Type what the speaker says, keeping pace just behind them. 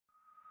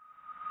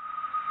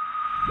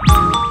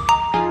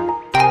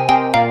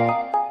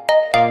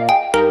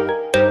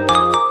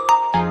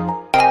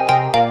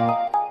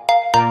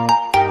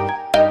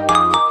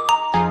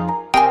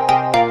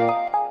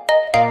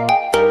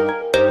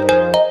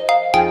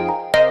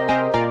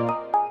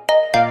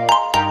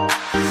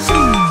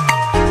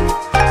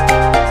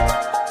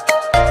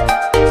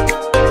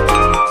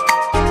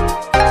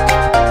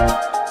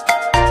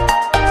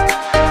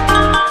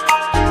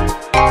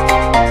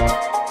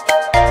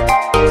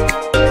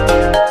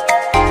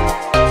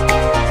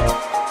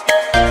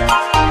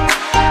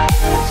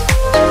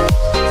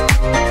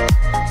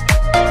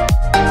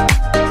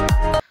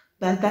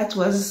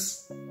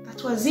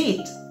was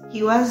it.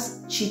 He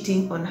was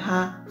cheating on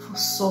her for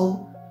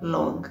so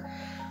long.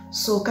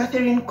 So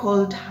Catherine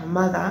called her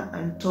mother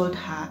and told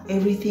her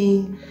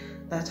everything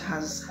that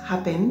has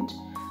happened,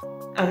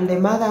 and the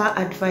mother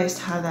advised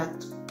her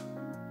that,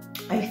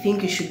 I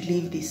think you should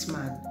leave this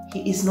man.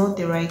 He is not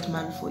the right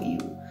man for you.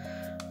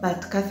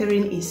 But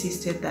Catherine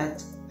insisted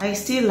that, I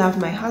still love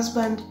my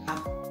husband,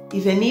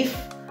 even if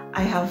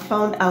I have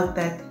found out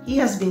that he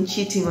has been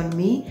cheating on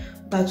me,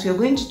 but we are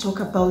going to talk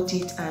about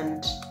it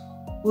and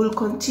we'll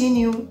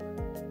continue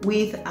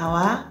with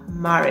our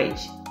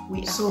marriage.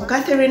 So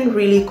Catherine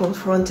really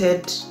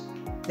confronted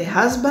the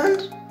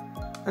husband,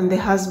 and the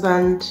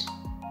husband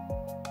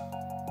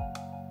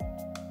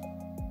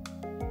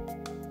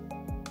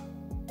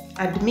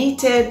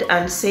admitted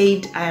and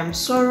said, I am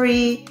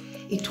sorry,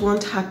 it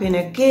won't happen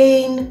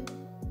again.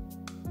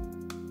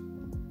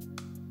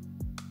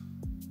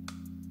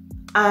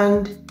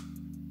 And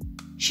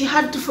she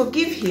had to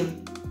forgive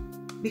him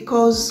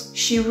because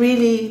she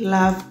really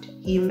loved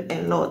him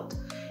a lot.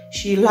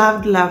 She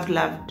loved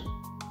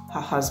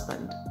her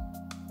husband.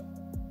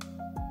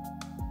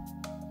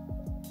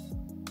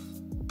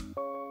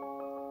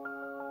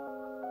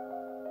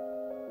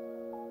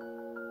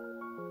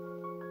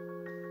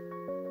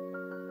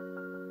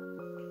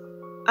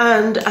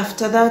 And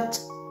after that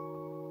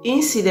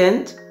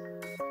incident,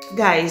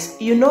 guys,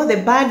 you know the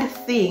bad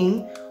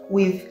thing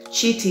with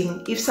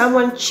cheating, if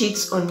someone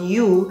cheats on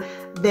you,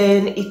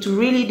 then it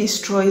really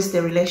destroys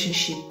the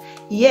relationship.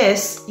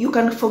 Yes, you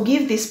can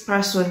forgive this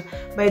person,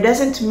 but it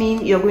doesn't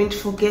mean you're going to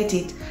forget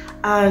it.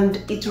 And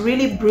it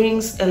really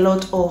brings a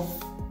lot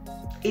of,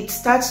 it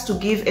starts to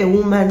give a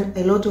woman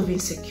a lot of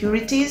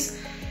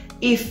insecurities.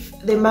 If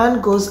the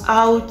man goes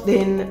out,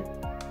 then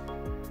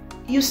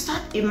you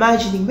start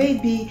imagining,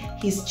 maybe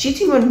he's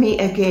cheating on me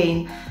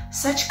again.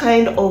 Such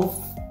kind of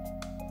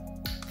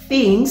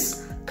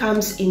things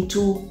comes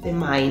into the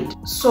mind.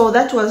 So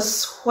that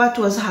was what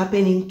was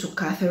happening to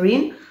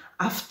Catherine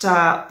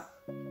after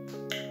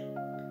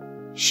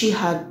she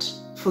had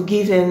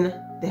forgiven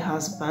the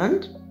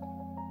husband.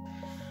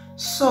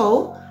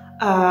 So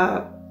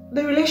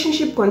the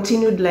relationship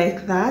continued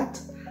like that,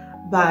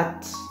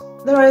 but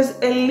there was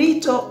a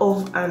little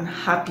of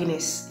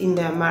unhappiness in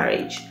their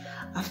marriage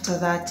after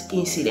that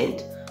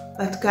incident.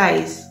 But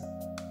guys,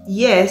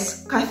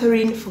 yes,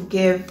 Catherine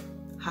forgave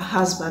her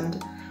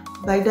husband,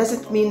 but it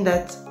doesn't mean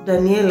that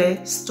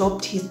Daniele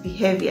stopped his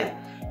behavior.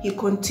 He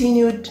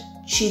continued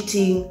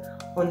cheating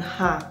on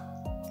her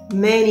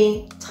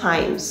many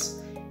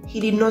times. He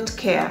did not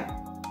care.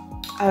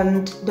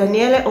 And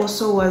Daniele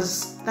also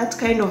was that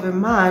kind of a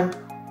man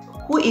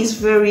who is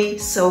very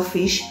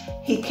selfish.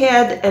 He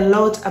cared a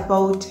lot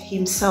about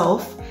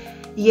himself.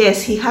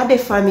 Yes, he had a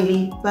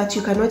family, but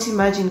you cannot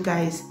imagine,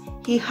 guys,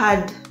 he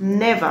had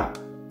never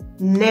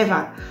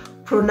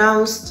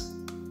pronounced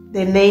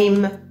the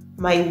name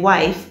my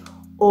wife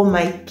or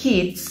my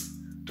kids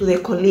to the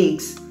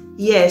colleagues.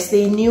 Yes,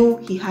 they knew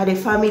he had a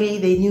family,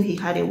 they knew he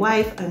had a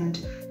wife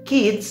and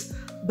kids,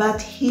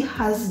 but he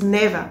has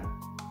never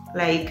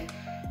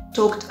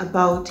talked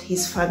about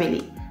his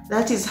family.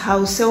 That is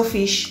how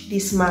selfish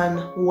this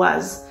man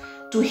was.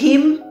 To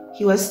him,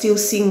 he was still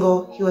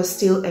single, he was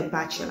still a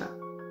bachelor.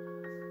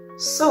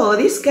 So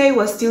this guy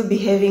was still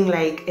behaving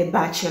like a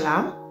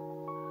bachelor,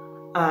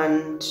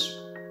 and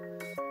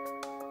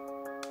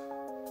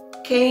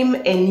came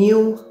a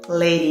new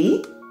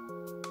lady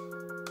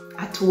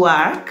at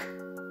work,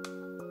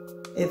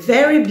 a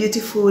very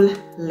beautiful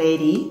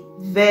lady,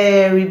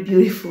 very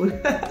beautiful.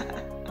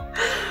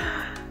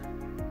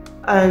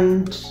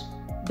 And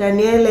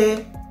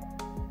Daniele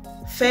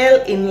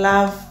fell in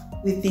love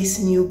with this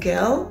new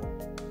girl,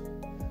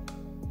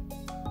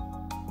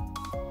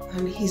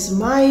 and his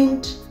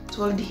mind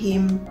told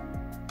him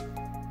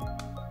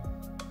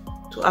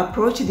to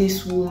approach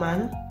this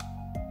woman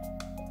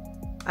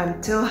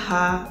and tell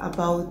her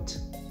about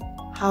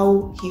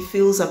how he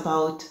feels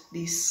about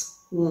this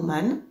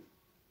woman.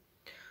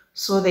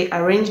 So they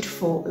arranged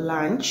for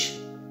lunch.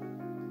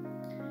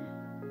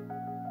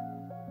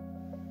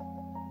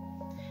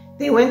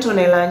 They went on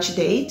a lunch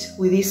date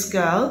with this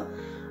girl,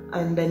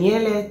 and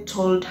Daniele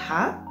told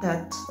her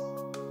that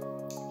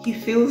he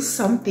feels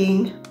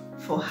something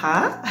for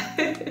her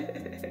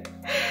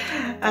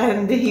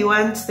and he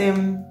wants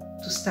them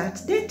to start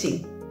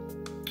dating.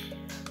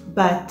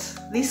 But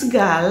this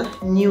girl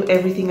knew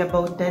everything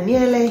about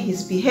Daniele,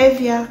 his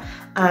behavior,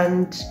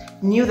 and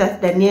knew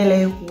that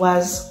Daniele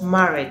was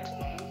married.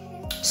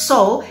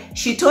 So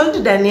she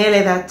told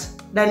Daniele that,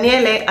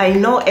 Daniele, I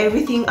know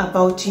everything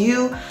about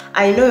you.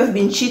 I know you've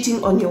been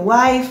cheating on your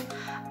wife.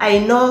 I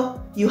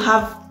know you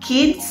have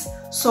kids.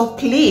 So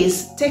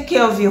please take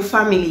care of your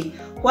family.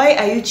 Why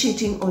are you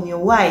cheating on your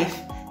wife?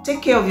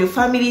 Take care of your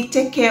family.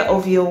 Take care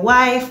of your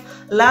wife.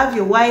 Love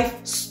your wife.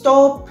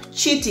 Stop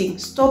cheating.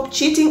 Stop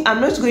cheating.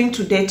 I'm not going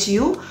to date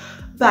you.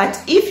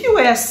 But if you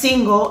were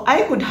single,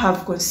 I could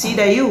have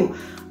considered you.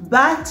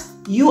 But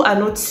you are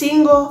not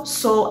single,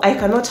 so I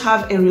cannot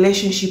have a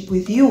relationship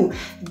with you.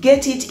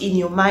 Get it in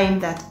your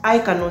mind that I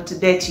cannot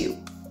date you.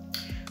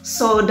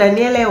 So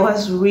Daniele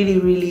was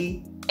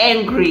really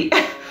angry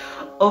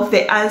of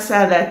the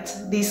answer that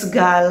this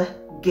girl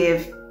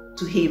gave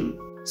to him.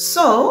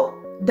 So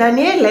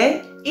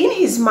Daniele, in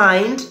his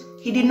mind,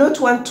 he did not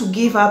want to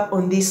give up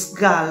on this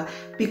girl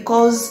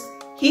because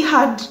he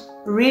had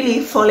really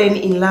fallen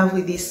in love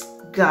with this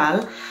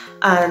girl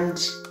and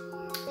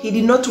he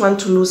did not want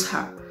to lose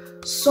her.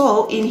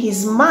 So in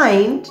his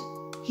mind,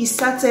 he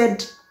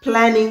started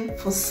planning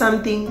for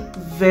something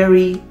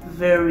very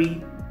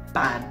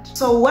bad.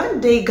 So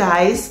one day,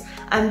 guys,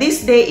 and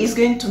this day is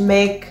going to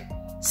make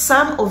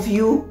some of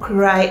you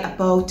cry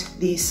about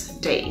this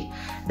day.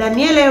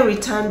 Daniele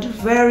returned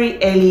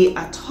very early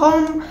at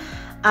home,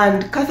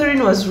 and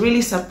Catherine was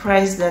really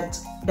surprised that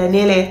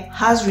Daniele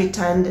has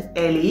returned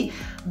early,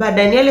 but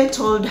Daniele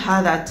told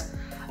her that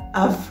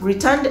I've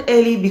returned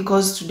early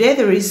because today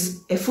there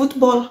is a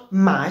football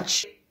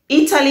match.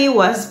 Italy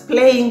was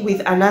playing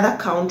with another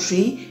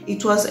country.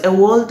 It was a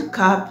World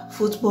Cup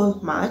football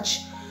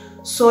match.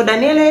 So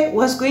Daniele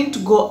was going to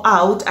go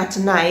out at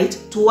night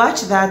to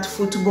watch that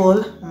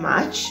football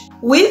match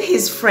with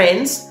his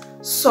friends.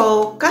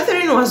 So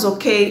Catherine was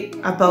okay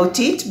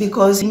about it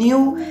because she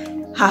knew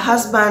her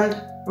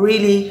husband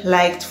really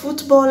liked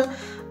football,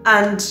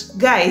 and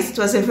guys, it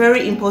was a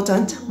very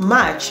important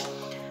match.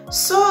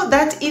 So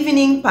that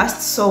evening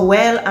passed so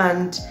well,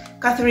 and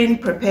Catherine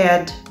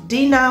prepared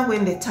dinner.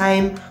 When the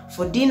time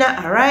for dinner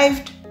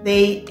arrived,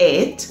 they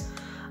ate,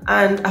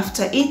 and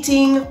after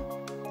eating,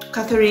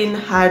 Catherine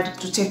had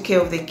to take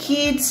care of the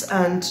kids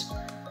and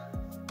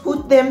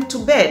put them to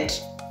bed.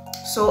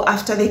 So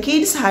after the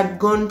kids had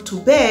gone to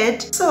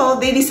bed, so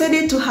they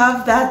decided to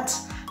have that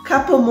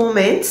couple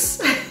moments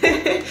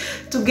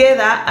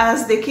together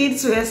as the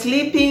kids were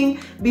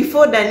sleeping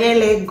before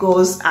Daniele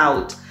goes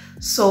out.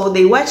 So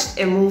they watched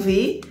a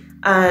movie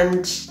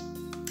and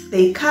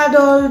they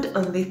cuddled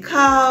on the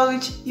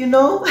couch, you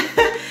know,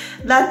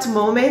 that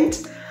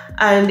moment.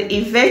 And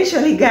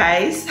eventually,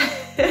 guys,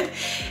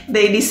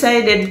 they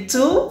decided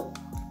to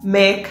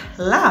make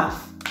love.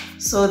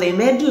 So they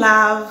made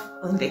love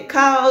on the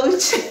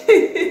couch.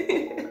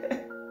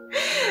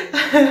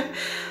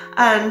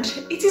 And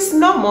it is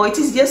normal, it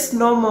is just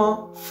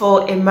normal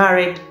for a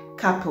married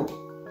couple.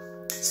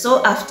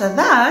 So after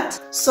that,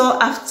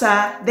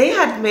 after they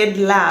had made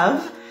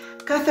love,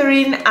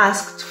 Catherine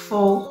asked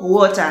for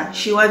water.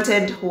 She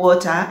wanted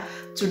water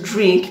to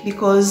drink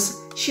because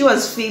she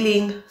was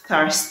feeling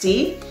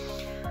thirsty.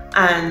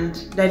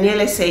 And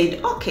Daniele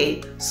said,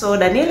 okay. So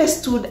Daniele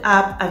stood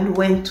up and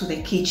went to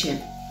the kitchen.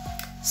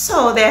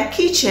 So their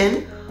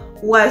kitchen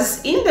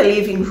was in the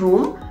living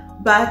room,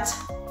 but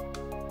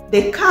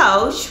the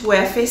couch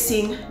were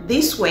facing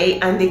this way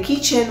and the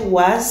kitchen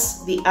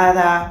was the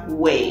other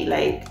way,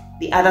 like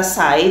the other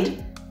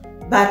side,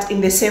 but in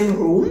the same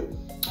room.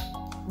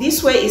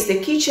 This way is the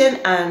kitchen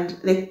and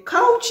the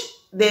couch,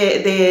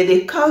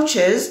 the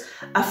couches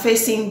are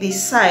facing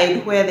this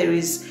side where there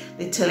is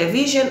the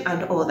television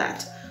and all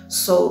that.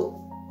 So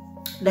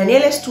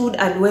Daniele stood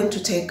and went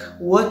to take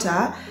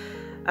water,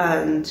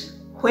 and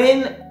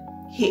when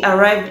he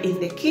arrived in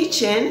the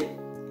kitchen,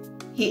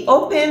 he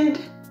opened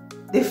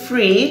the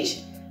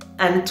fridge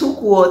and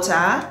took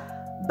water,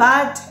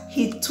 but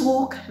he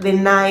took the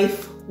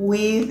knife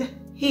with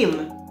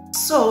him.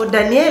 So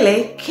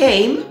Daniele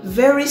came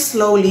very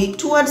slowly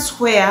towards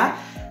where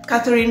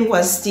Catherine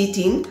was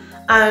sitting,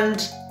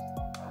 and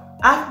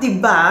at the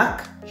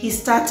back he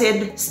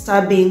started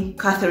stabbing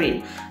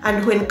Catherine.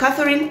 And when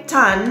Catherine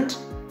turned,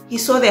 he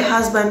saw the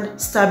husband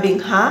stabbing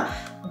her,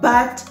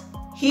 but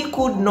he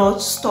could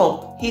not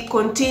stop. He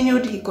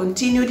continued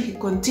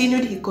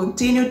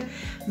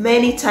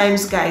many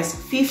times, guys,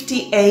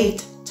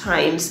 58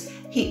 times.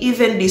 He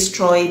even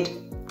destroyed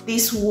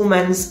this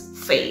woman's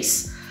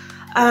face.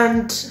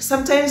 And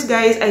sometimes,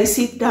 guys, I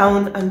sit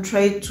down and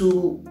try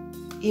to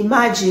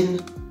imagine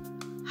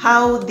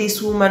how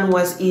this woman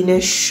was in a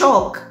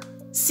shock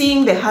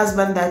seeing the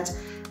husband that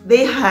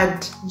they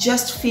had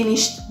just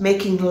finished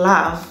making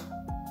love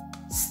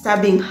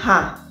stabbing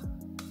her,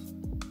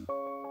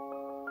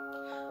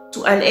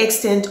 to an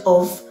extent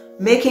of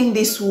making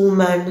this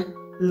woman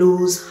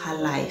lose her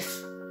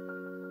life.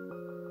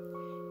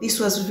 This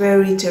was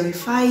very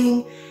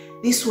terrifying.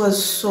 This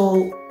was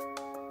so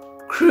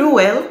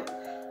cruel,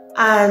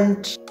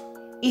 and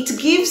it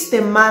gives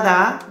the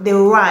mother the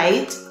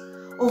right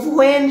of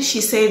when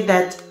she said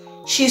that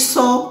she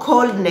saw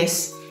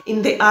coldness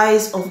in the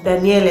eyes of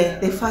Daniele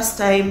the first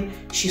time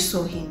she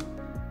saw him.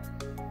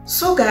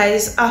 So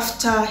guys,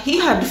 after he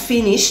had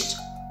finished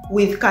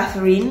with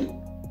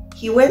Catherine,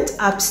 he went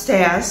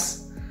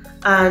upstairs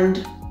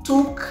and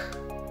took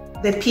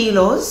the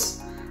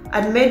pillows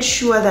and made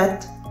sure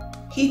that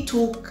he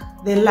took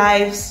the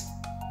lives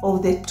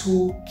of the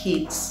two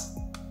kids.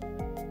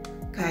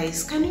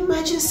 Guys, can you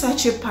imagine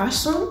such a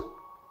person?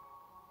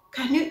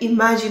 Can you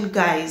imagine,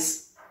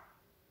 guys?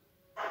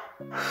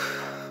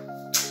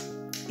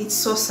 It's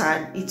so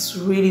sad. It's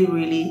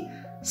really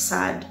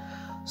sad.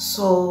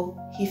 So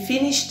he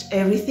finished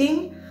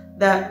everything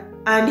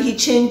and he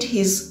changed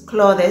his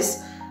clothes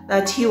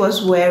that he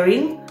was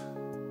wearing,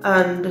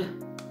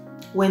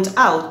 and went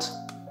out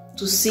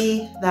to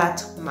see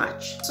that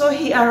match. So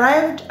he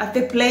arrived at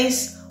the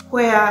place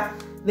where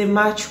the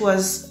match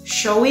was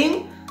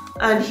showing,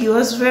 and he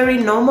was very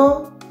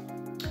normal.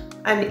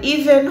 And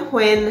even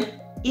when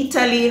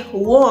Italy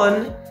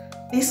won,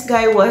 this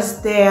guy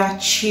was there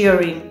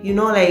cheering, you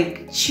know,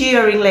 like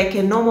cheering like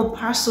a normal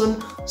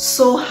person,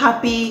 so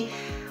happy.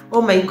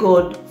 Oh my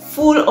God,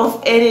 full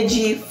of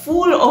energy,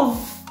 full of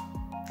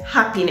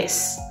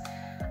happiness.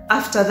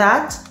 After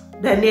that,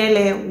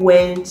 Daniele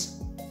went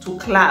to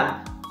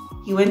club.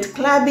 He went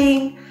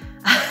clubbing.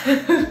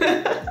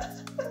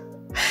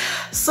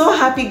 So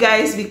happy,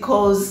 guys,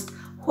 because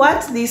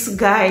what this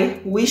guy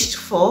wished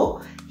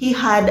for, he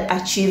had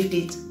achieved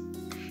it.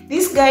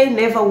 This guy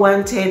never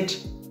wanted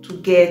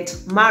to get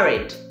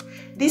married.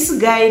 This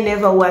guy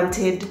never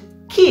wanted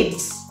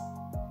kids.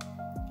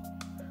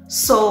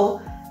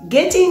 So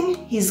getting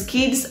his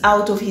kids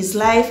out of his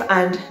life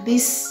and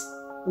this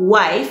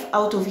wife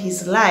out of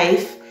his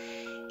life,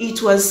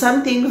 it was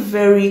something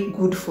very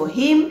good for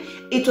him.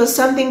 It was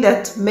something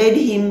that made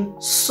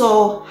him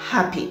so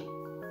happy.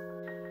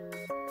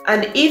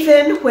 And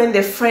even when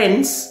the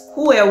friends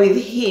who were with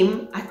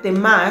him at the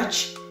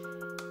match,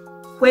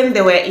 when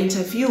they were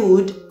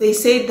interviewed, they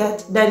said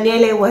that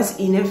Daniele was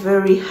in a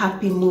very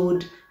happy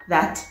mood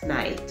that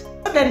night.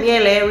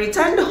 Daniele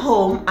returned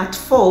home at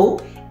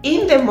 4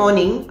 in the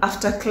morning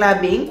after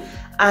clubbing,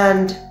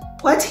 and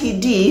what he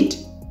did,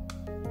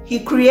 he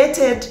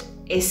created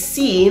a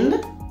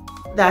scene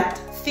that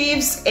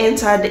thieves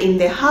entered in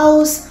the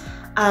house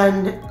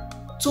and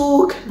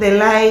took the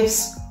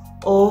lives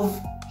of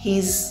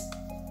his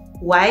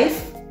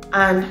wife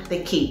and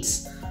the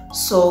kids.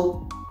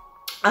 So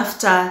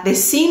after the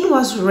scene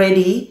was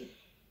ready,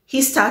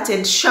 he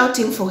started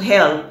shouting for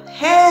help.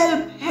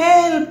 Help,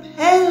 help,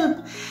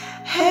 help,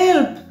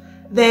 help.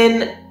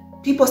 Then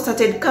people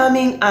started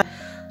coming, and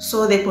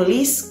so the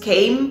police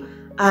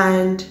came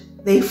and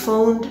they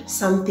found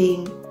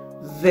something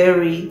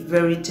very,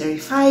 very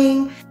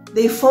terrifying.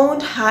 They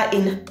found her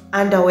in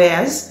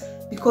underwears,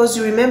 because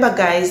you remember,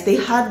 guys, they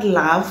had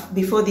love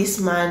before this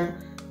man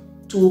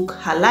took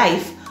her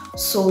life.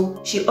 So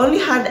she only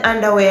had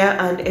underwear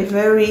and a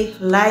very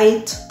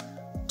light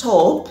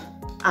top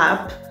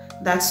up,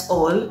 that's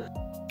all.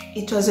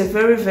 It was a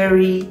very,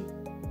 very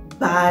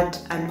bad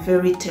and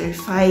very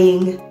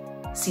terrifying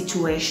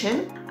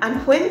situation.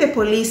 And when the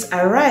police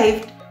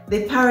arrived,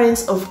 the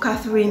parents of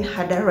Catherine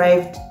had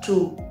arrived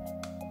too.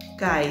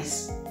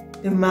 Guys,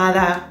 the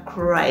mother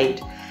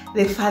cried,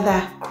 the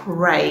father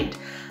cried,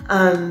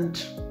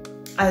 and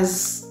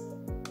as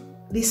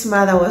this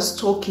mother was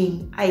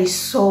talking, I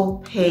saw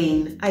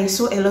pain. I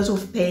saw a lot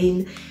of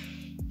pain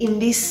in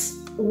this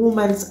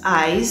woman's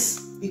eyes,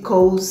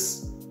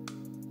 because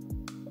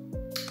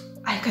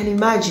I can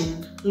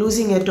imagine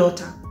losing a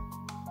daughter.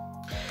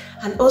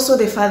 And also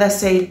the father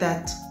said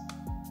that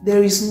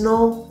there is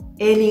no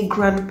any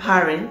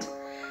grandparent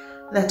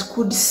that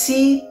could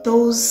see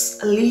those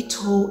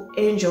little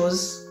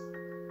angels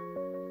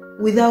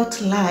without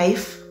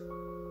life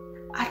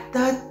at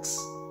that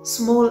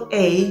small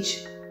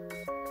age.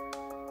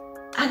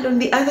 And on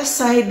the other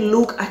side,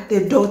 look at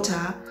the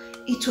daughter.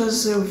 It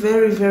was a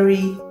very,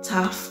 very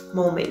tough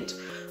moment.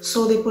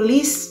 So the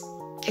police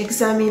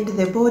examined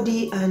the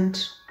body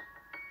and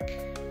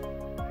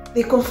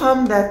they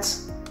confirmed that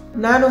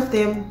none of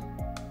them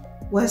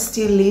was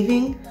still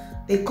living.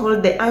 They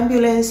called the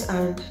ambulance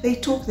and they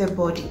took the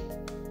body.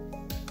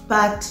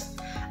 But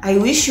I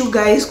wish you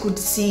guys could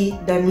see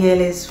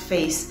Daniele's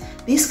face.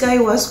 This guy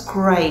was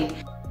crying.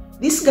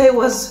 This guy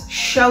was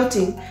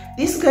shouting.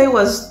 This guy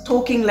was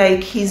talking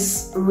like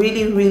he's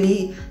really,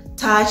 really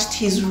touched.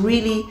 He's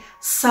really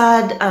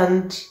sad,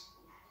 and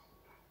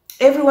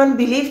everyone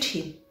believed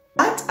him.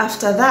 But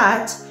after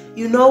that,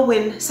 you know,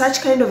 when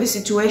such kind of a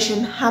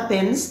situation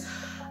happens,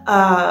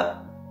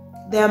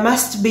 there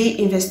must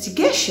be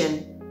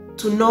investigation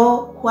to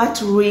know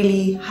what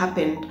really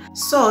happened.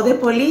 So the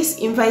police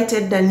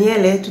invited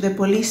Daniele to the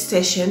police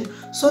station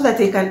so that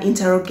they can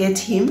interrogate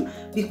him,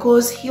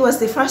 because he was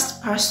the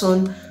first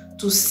person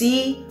to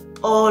see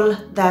all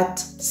that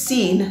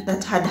scene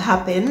that had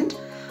happened.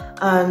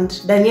 And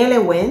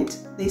Daniele went.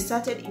 They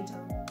started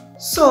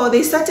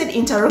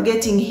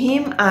interrogating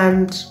him,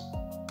 and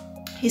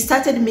he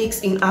started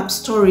mixing up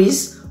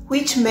stories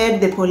which made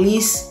the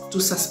police to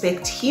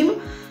suspect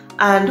him.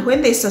 And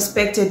when they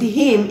suspected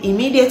him,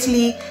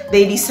 immediately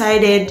they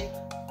decided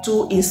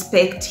to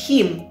inspect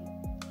him.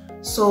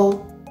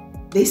 So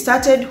they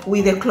started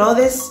with the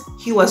clothes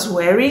he was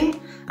wearing,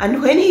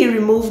 and when he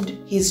removed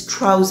his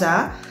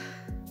trouser,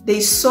 they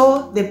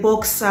saw the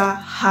boxer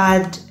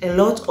had a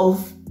lot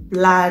of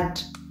blood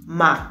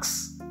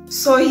marks.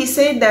 So he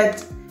said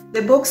that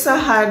the boxer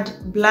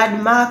had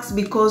blood marks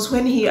because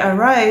when he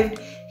arrived,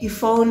 he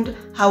found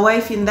her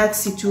wife in that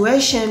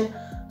situation.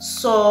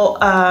 So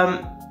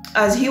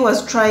as he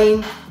was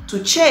trying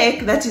to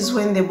check, that is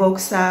when the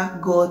boxer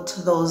got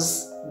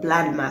those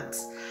blood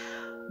marks.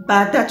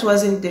 But that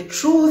wasn't the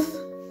truth.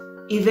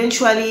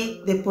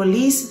 Eventually, the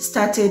police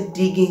started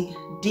digging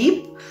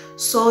deep.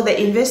 So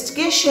the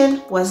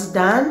investigation was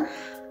done,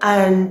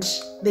 and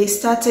they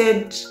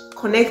started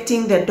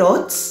connecting the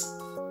dots,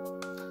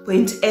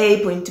 point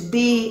A, point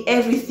B,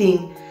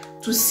 everything,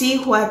 to see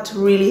what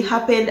really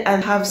happened,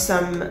 and have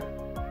some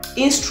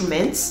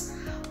instruments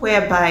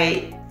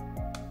whereby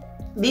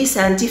these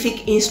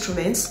scientific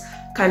instruments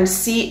can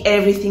see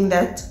everything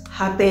that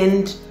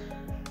happened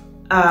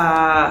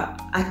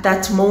at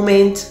that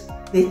moment,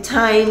 the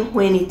time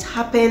when it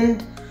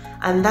happened,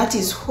 and that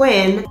is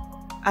when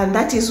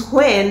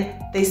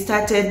they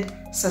started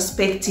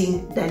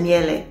suspecting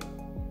Daniele.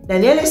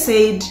 Daniele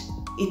said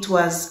it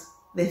was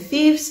the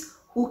thieves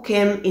who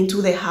came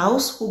into the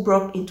house, who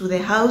broke into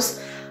the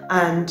house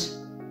and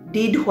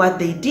did what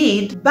they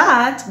did,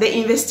 but the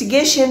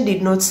investigation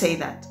did not say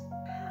that.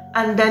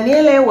 And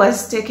Daniele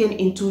was taken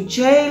into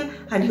jail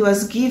and he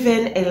was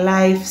given a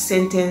life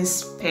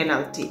sentence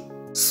penalty.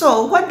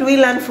 So what do we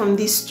learn from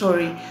this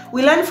story?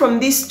 We learn from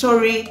this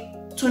story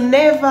to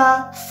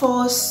never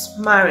force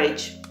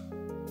marriage.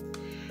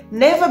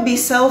 Never be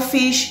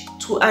selfish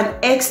to an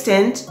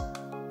extent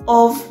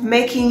of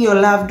making your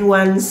loved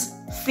ones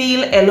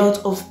feel a lot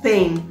of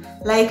pain,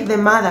 like the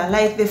mother,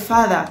 like the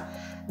father.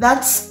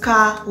 That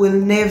scar will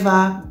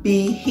never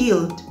be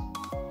healed.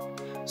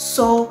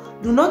 So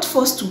do not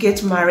force to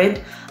get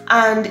married.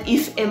 And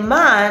if a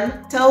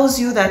man tells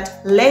you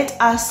that let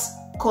us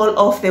call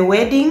off the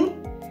wedding,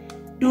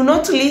 do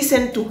not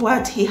listen to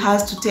what he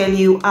has to tell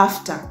you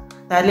after.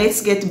 That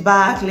let's get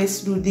back,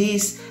 let's do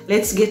this,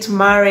 let's get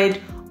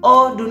married.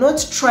 Or do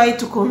not try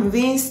to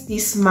convince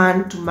this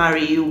man to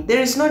marry you.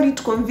 There is no need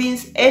to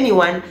convince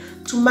anyone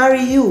to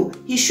marry you.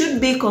 He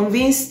should be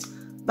convinced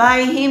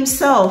by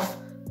himself,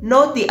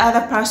 not the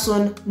other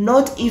person,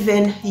 not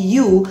even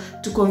you,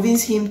 to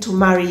convince him to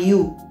marry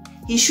you.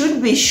 He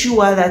should be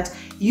sure that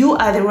you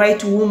are the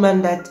right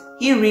woman that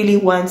he really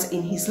wants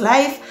in his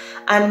life,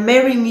 and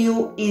marrying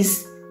you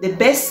is the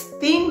best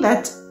thing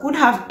that could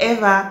have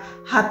ever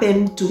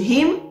happened to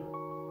him,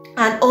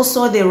 and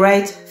also the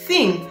right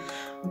thing.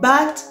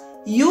 But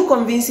you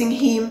convincing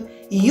him,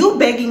 you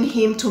begging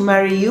him to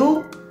marry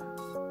you,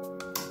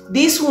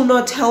 this will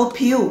not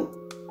help you.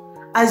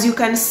 As you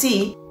can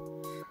see,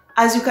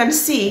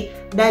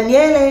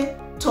 Daniele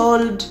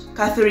told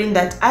Catherine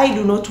that I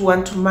do not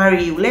want to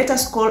marry you. Let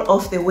us call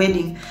off the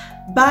wedding.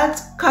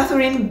 But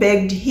Catherine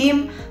begged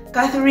him.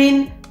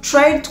 Catherine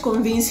tried to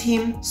convince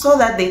him so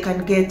that they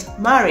can get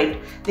married.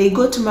 They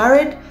got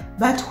married,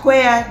 but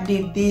where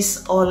did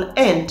this all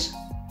end?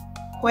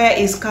 Where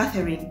is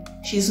Catherine?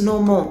 She's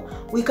no more.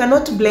 We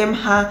cannot blame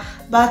her,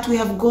 but we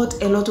have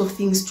got a lot of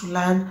things to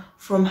learn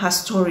from her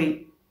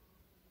story.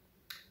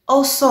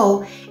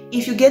 Also,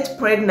 if you get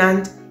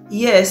pregnant,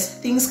 yes,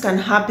 things can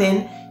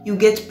happen. You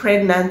get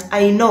pregnant.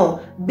 I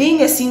know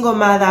being a single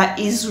mother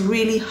is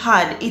really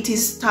hard. It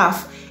is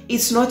tough.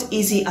 It's not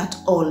easy at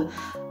all.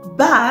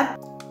 But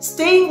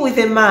staying with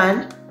a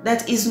man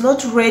that is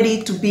not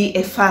ready to be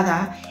a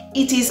father,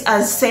 it is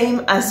as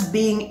same as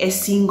being a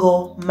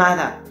single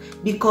mother,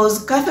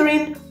 because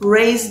Catherine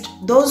raised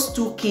those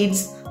two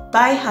kids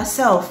by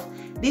herself.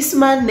 This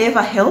man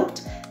never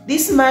helped.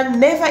 This man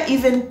never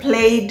even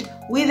played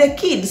with the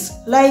kids,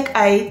 like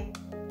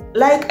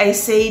I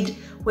said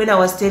when I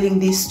was telling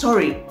this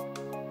story.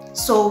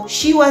 So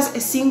she was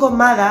a single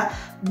mother,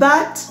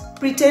 but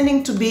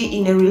pretending to be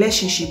in a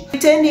relationship,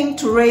 pretending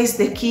to raise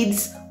the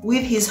kids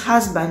with his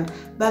husband,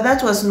 but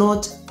that was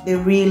not the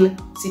real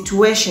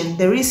situation.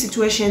 The real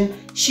situation,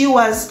 she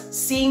was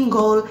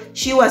single,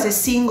 she was a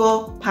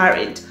single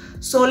parent.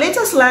 So let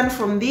us learn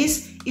from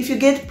this. If you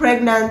get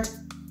pregnant,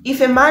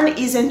 if a man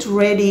isn't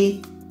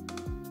ready,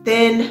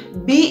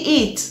 then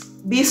be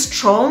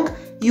strong.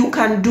 You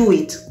can do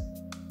it.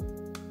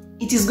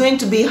 It is going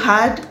to be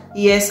hard,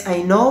 yes,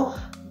 I know,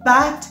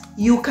 but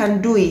you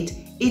can do it.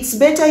 It's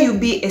better you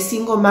be a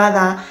single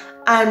mother,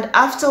 and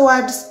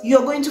afterwards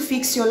you're going to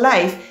fix your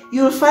life.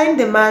 You'll find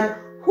the man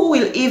who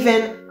will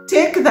even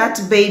take that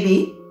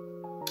baby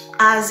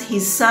as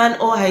his son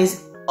or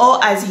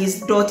as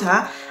his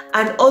daughter,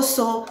 and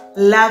also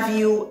love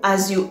you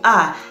as you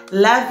are,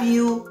 love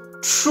you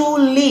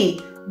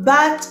truly.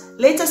 But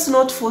let us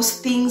not force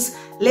things.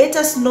 Let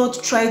us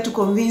not try to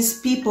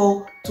convince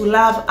people to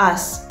love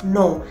us.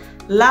 No,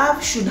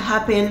 love should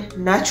happen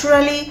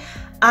naturally,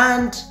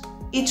 and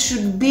it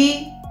should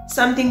be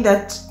something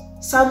that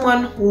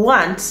someone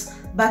wants,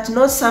 but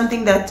not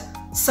something that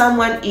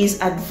someone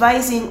is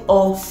advising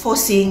or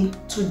forcing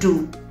to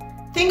do.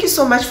 Thank you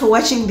so much for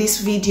watching this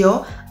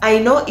video. I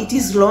know it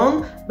is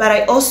long, but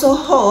I also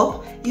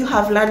hope you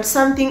have learned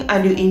something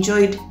and you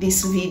enjoyed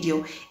this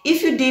video.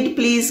 If you did,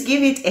 please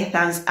give it a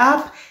thumbs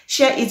up,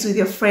 share it with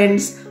your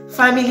friends,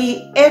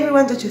 family,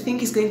 everyone that you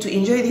think is going to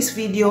enjoy this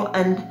video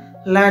and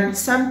learn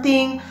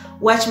something.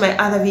 Watch my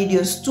other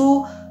videos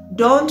too.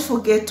 Don't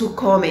forget to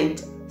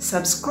comment.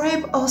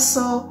 Subscribe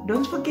also,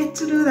 don't forget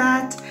to do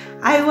that.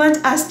 I want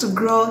us to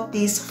grow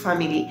this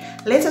family.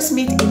 Let us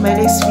meet in my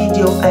next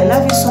video. I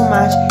love you so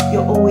much.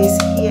 You're always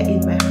here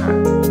in my heart.